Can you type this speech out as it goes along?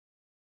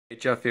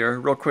Jeff here.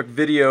 Real quick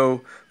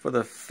video for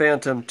the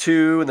Phantom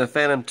 2 and the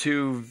Phantom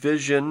 2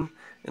 Vision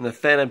and the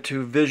Phantom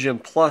 2 Vision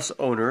Plus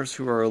owners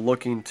who are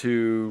looking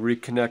to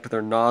reconnect with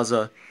their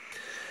Naza.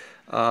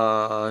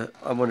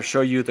 I'm going to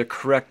show you the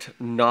correct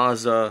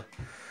Naza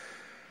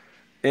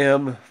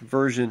M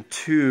version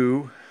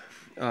 2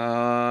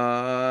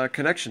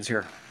 connections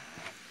here.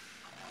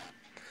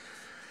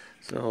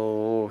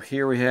 So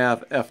here we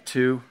have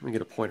F2. Let me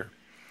get a pointer.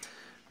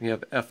 We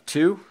have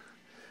F2,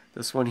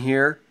 this one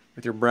here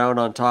with your brown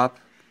on top.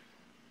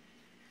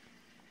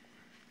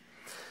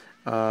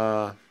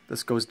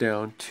 This goes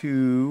down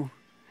to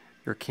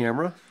your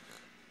camera.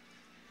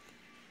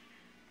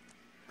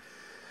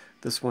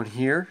 This one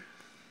here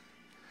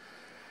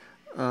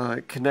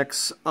it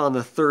connects on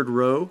the third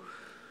row.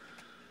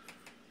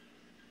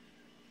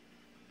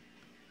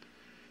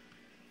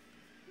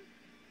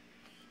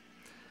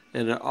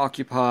 And it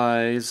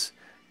occupies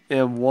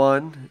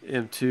M1,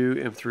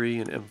 M2,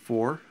 M3, and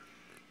M4.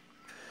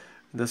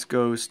 This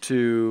goes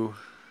to,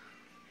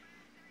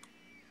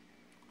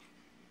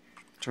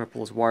 try to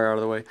pull this wire out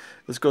of the way.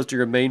 This goes to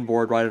your main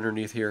board right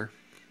underneath here.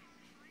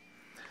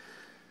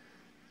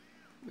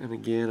 And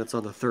again, it's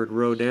on the third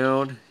row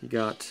down. You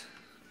got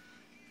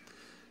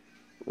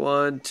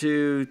 1,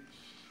 2,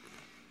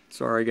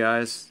 sorry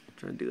guys, I'm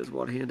trying to do this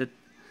one-handed.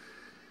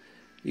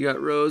 You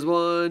got rows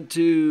 1,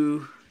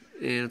 2,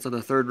 and it's on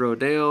the third row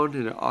down,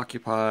 and it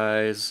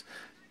occupies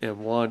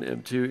M1,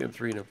 M2,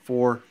 M3, and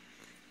M4.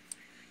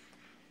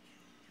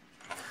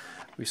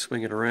 We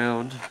swing it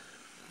around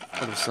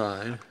on the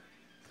side.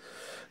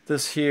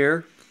 This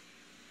here,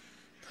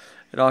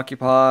 it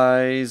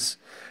occupies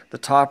the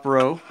top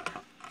row.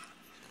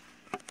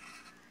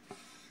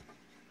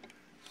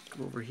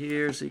 Come over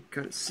here so you can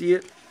kind of see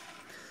it.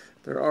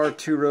 There are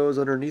 2 rows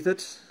underneath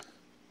it.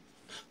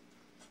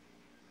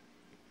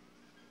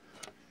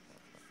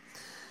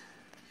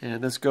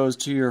 And this goes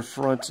to your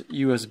front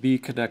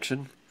USB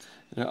connection.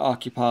 And it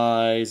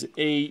occupies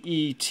A,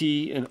 E,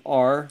 T, and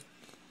R.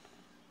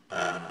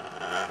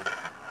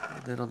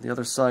 And then on the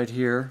other side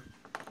here,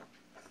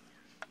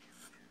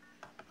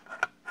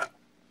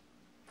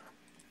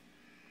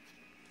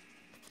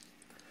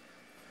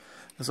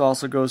 this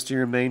also goes to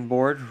your main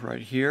board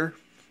right here.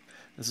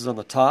 This is on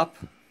the top.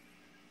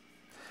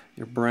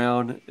 Your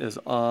brown is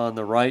on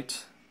the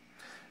right.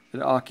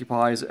 It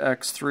occupies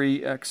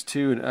X3,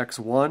 X2, and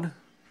X1.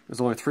 There's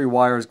only 3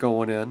 wires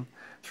going in.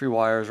 3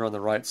 wires are on the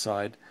right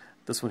side.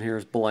 This one here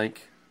is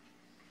blank.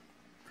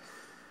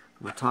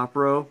 On the top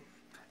row,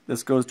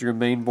 this goes to your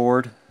main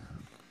board.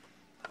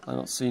 I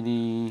don't see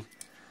any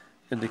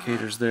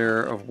indicators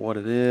there of what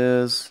it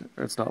is.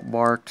 It's not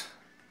marked.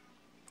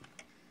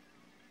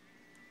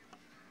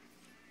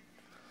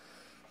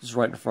 Just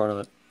right in front of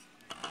it.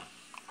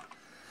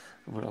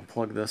 I'm going to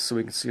unplug this so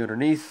we can see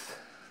underneath.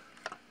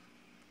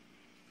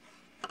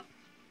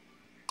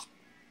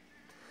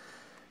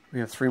 We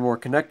have 3 more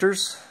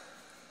connectors.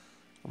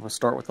 I'm going to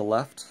start with the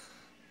left.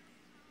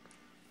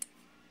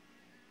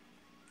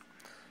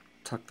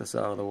 Tuck this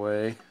out of the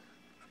way.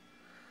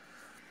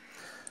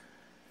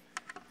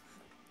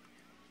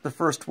 The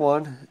first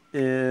one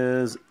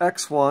is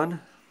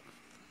X1.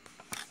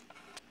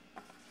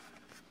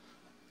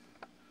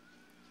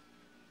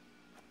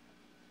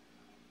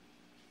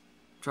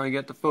 Try to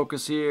get to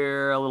focus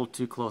here a little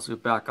too close. We'll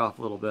back off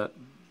a little bit.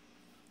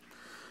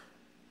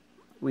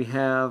 We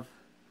have,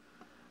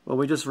 well,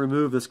 we just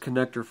removed this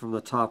connector from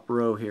the top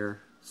row here,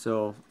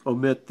 so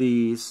omit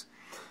these.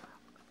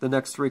 The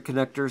next 3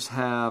 connectors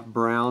have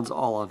browns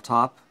all on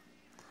top.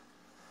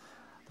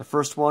 The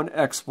first one,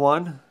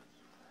 X1,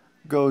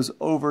 goes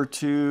over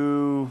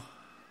to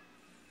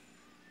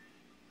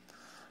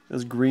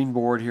this green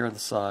board here on the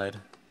side.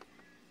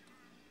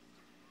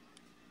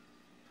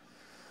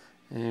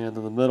 And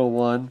then the middle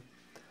one,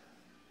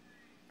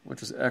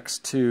 which is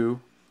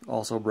X2,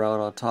 also brown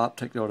on top,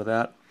 take note of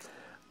that,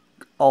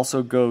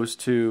 also goes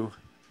to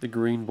the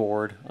green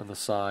board on the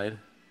side.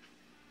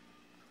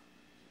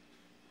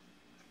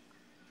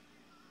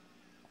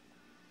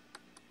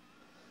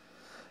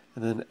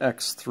 And then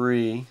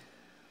X3,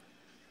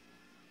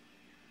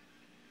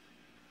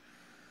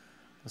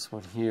 this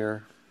one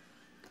here,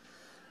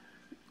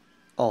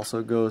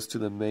 also goes to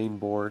the main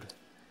board,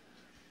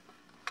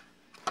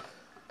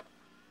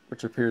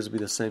 which appears to be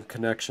the same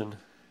connection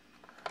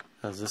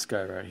as this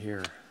guy right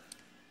here.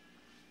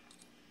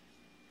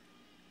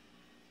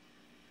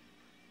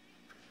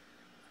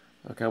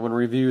 Okay, I'm going to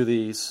review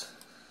these.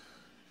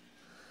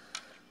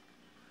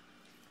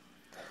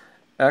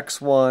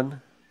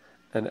 X1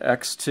 and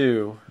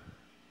X2,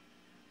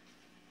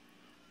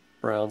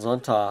 browns on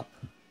top.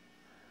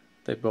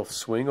 They both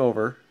swing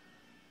over.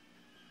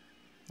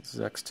 This is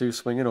X2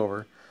 swinging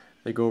over.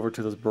 They go over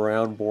to this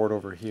brown board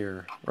over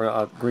here,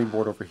 or green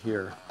board over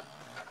here.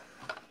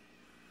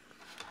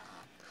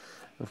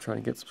 I'm trying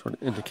to get some sort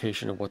of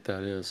indication of what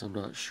that is. I'm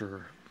not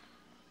sure.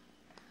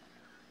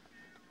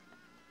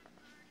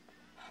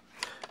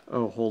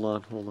 Oh, hold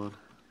on, hold on.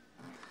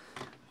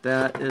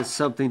 That is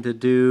something to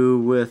do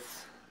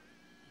with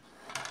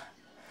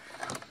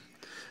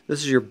This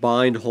is your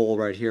bind hole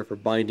right here for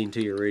binding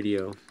to your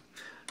radio.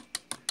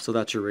 So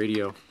that's your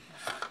radio.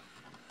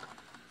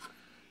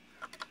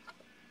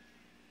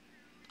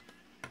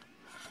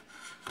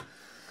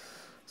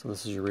 So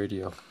this is your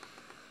radio.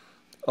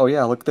 Oh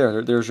yeah, look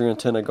there. There's your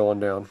antenna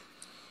going down.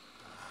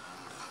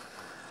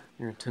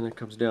 Your antenna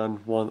comes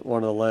down one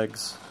of the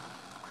legs.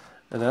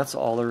 And that's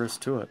all there is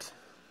to it.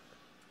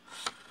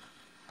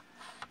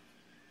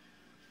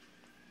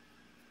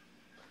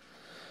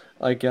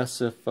 I guess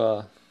if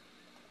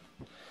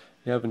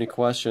you have any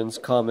questions,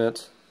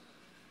 comment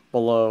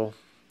below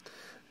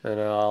and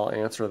I'll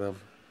answer them.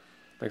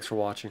 Thanks for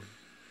watching.